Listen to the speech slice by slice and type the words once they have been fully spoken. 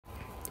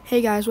Hey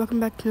guys, welcome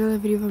back to another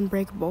video of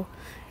Unbreakable,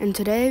 and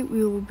today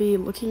we will be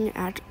looking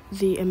at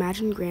the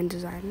Imagine Grand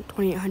Design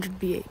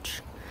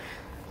 2800BH.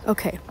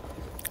 Okay,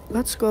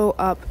 let's go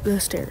up the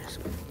stairs.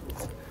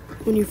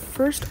 When you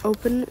first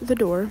open the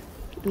door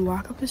and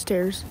walk up the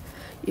stairs,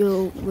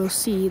 will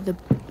see the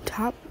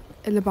top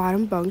and the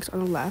bottom bunks on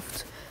the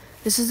left.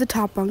 This is the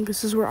top bunk.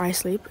 This is where I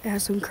sleep. It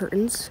has some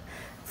curtains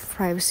for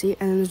privacy,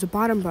 and then there's a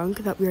bottom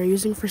bunk that we are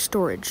using for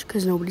storage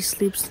because nobody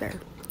sleeps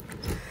there.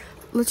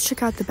 Let's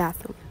check out the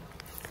bathroom.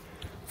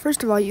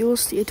 First of all, you will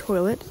see a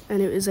toilet,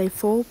 and it is a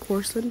full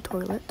porcelain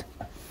toilet.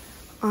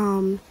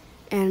 And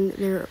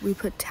there we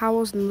put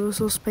towels in those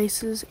little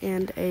spaces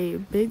and a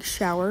big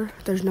shower.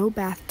 There's no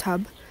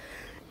bathtub,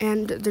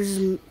 and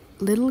there's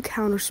little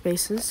counter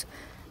spaces,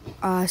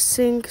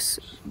 sinks.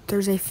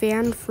 There's a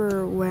fan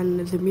for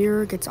when the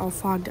mirror gets all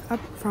fogged up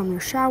from your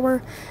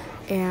shower,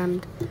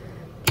 and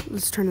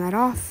let's turn that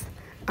off.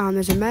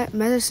 There's a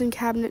medicine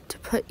cabinet to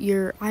put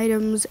your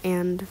items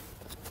and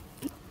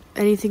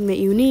anything that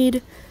you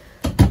need.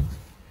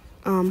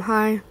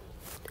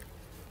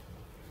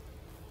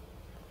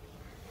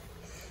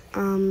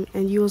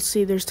 And you will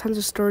see there's tons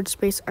of storage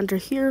space under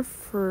here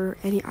for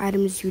any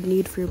items you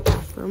need for your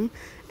bathroom,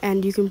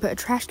 and you can put a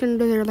trash can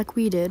under there like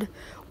we did,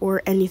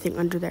 or anything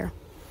under there.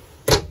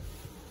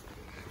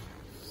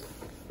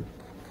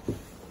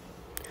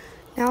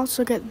 Now let's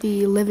look at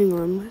the living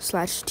room /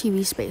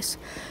 TV space.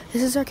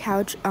 This is our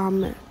couch.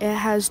 It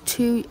has a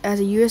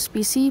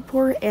USB-C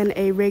port and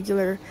a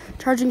regular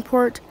charging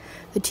port.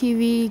 The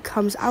TV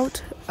comes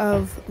out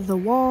of the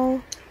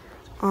wall.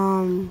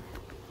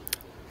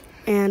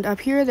 And up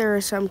here there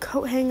are some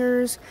coat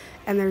hangers,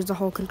 and there's the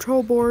whole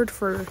control board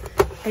for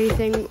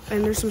anything,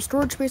 and there's some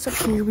storage space up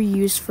here we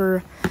use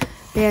for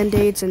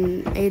Band-Aids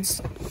and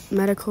AIDS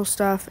medical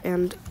stuff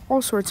and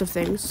all sorts of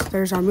things.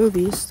 There's our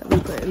movies that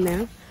we put in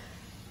there.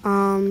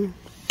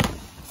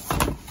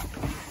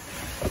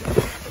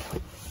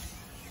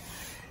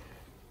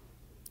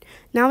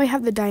 Now we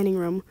have the dining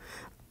room.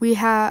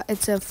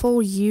 It's a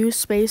full U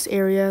space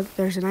area.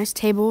 There's a nice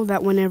table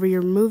that whenever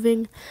you're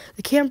moving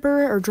the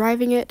camper or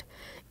driving it,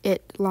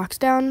 it locks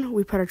down.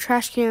 We put our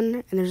trash can,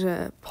 and there's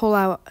a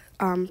pull-out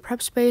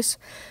prep space.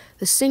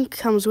 The sink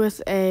comes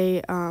with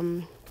a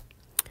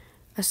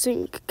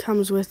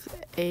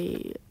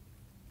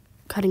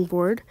cutting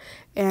board,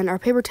 and our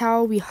paper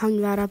towel, we hung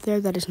that up there.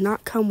 That does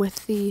not come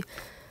with the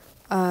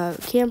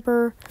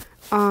camper.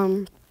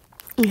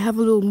 We have a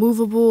little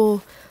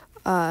movable,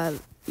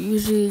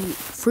 usually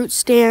fruit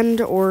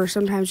stand, or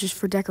sometimes just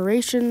for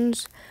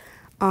decorations.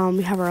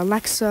 We have our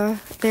Alexa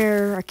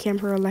there, our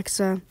camper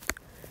Alexa.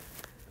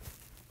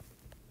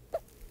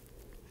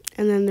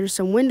 And then there's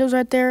some windows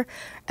right there,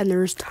 and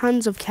there's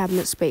tons of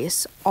cabinet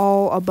space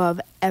all above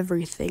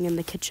everything in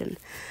the kitchen.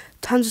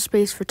 Tons of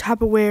space for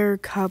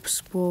Tupperware, cups,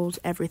 bowls,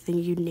 everything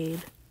you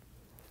need.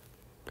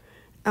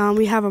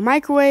 We have a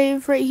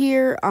microwave right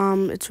here.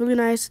 It's really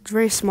nice. It's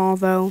very small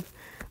though.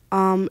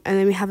 And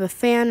then we have a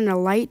fan and a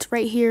light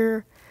right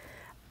here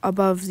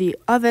above the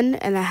oven,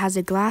 and that has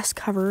a glass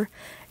cover.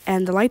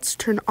 And the lights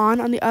turn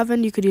on the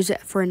oven. You could use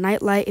it for a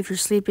night light if you're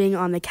sleeping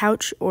on the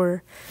couch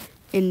or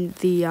in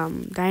the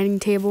dining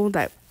table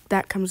that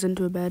comes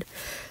into a bed.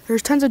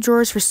 There's tons of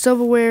drawers for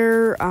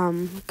silverware,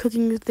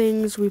 cooking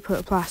things. We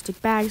put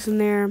plastic bags in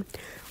there,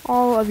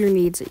 all of your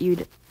needs that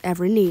you'd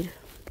ever need.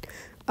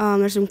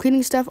 There's some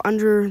cleaning stuff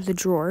under the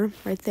drawer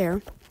right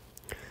there.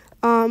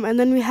 And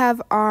then we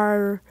have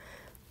our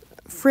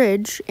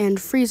fridge and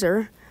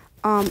freezer.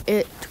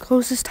 It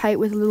closes tight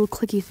with a little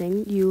clicky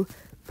thing. You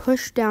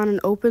push down and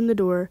open the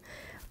door,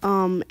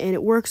 and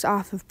it works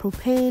off of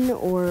propane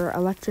or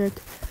electric.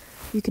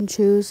 You can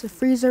choose. The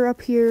freezer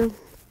up here,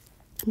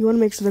 you want to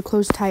make sure they're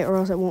closed tight or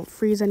else it won't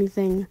freeze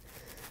anything.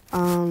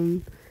 Yeah.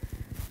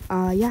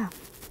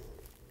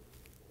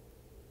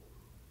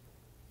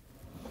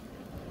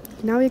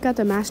 Now we got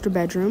the master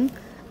bedroom.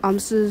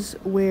 This is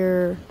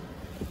where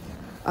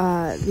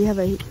we have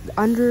we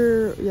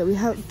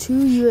have 2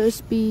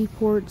 USB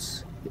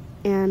ports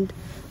and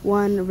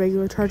 1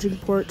 regular charging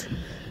port.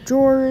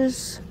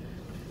 Drawers.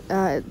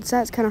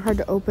 That's kind of hard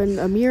to open.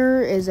 A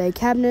mirror is a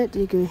cabinet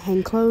you can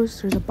hang clothes.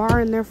 There's a bar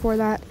in there for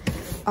that.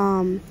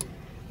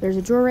 There's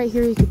a drawer right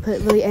here. You can put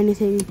really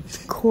anything,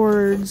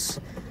 cords,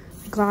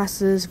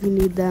 glasses if you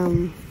need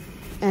them,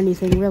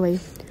 anything really.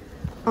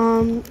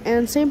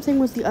 And same thing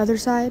with the other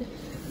side.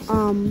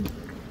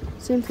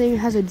 Same thing,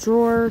 has a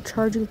drawer,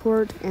 charging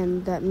port,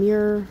 and that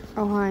mirror.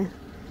 Oh, hi.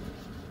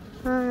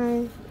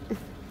 Hi.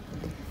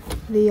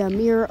 The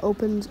mirror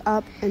opens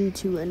up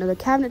into another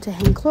cabinet to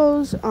hang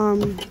clothes.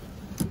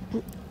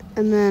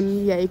 And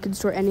then, yeah, you can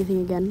store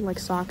anything again, like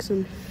socks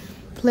and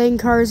playing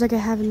cards like I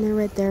have in there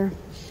right there.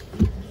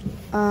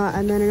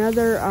 And then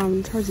another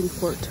charging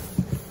port.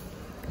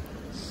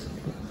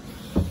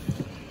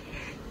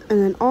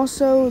 And then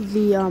also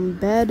the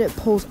bed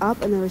pulls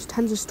up, and there's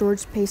tons of storage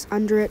space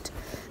under it.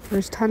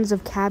 There's tons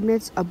of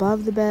cabinets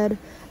above the bed,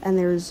 and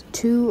there's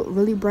 2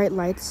 really bright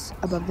lights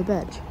above the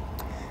bed.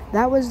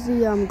 That was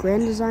the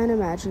Grand Design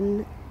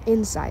Imagine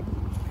inside.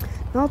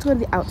 Now let's go to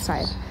the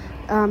outside.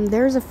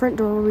 there's a front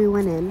door where we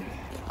went in.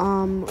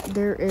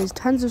 There is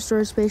tons of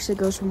storage space that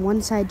goes from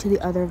one side to the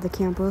other of the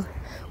camper.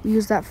 We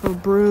use that for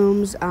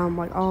brooms,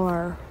 like all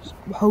our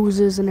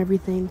hoses and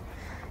everything,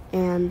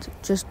 and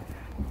just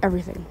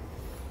everything.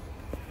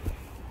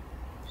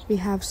 We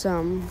have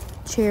some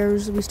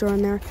chairs we store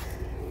in there.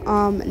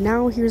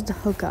 Now here's the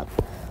hookup.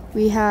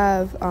 We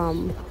have,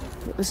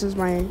 this is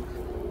my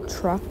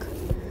truck.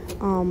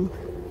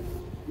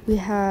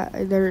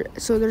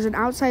 So there's an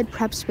outside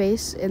prep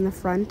space in the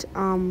front.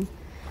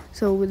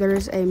 So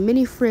there's a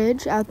mini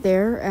fridge out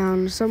there,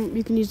 and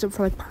you can use it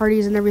for like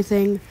parties and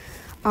everything.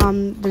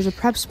 There's a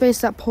prep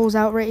space that pulls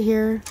out right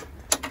here.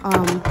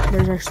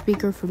 There's our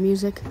speaker for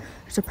music.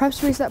 There's a prep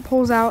space that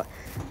pulls out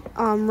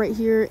right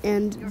here,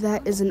 and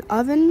that is an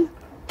oven.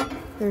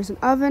 There's an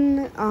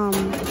oven,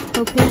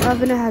 propane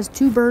oven. It has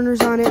 2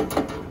 burners on it,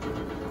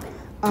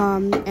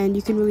 and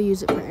you can really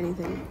use it for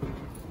anything.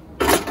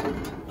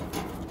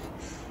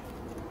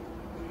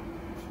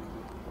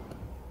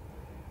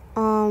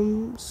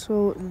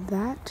 So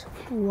that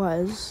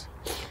was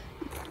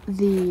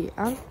the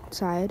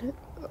outside,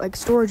 like,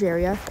 storage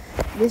area.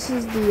 This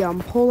is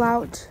the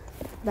pull-out.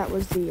 That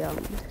was the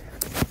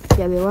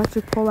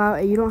electric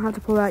pull-out. You don't have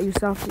to pull it out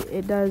yourself.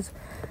 It does.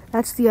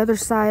 That's the other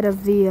side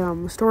of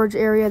the storage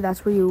area.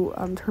 That's where you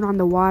turn on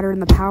the water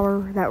and the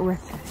power, that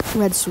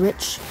red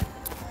switch.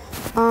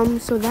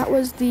 So that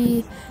was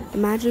the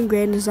Imagine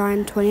Grand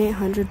Design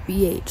 2800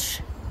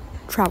 BH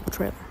travel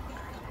trailer.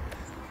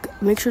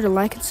 Make sure to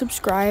like and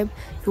subscribe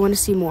if you want to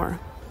see more.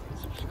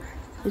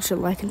 Make sure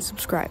to like and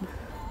subscribe.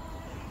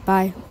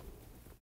 Bye.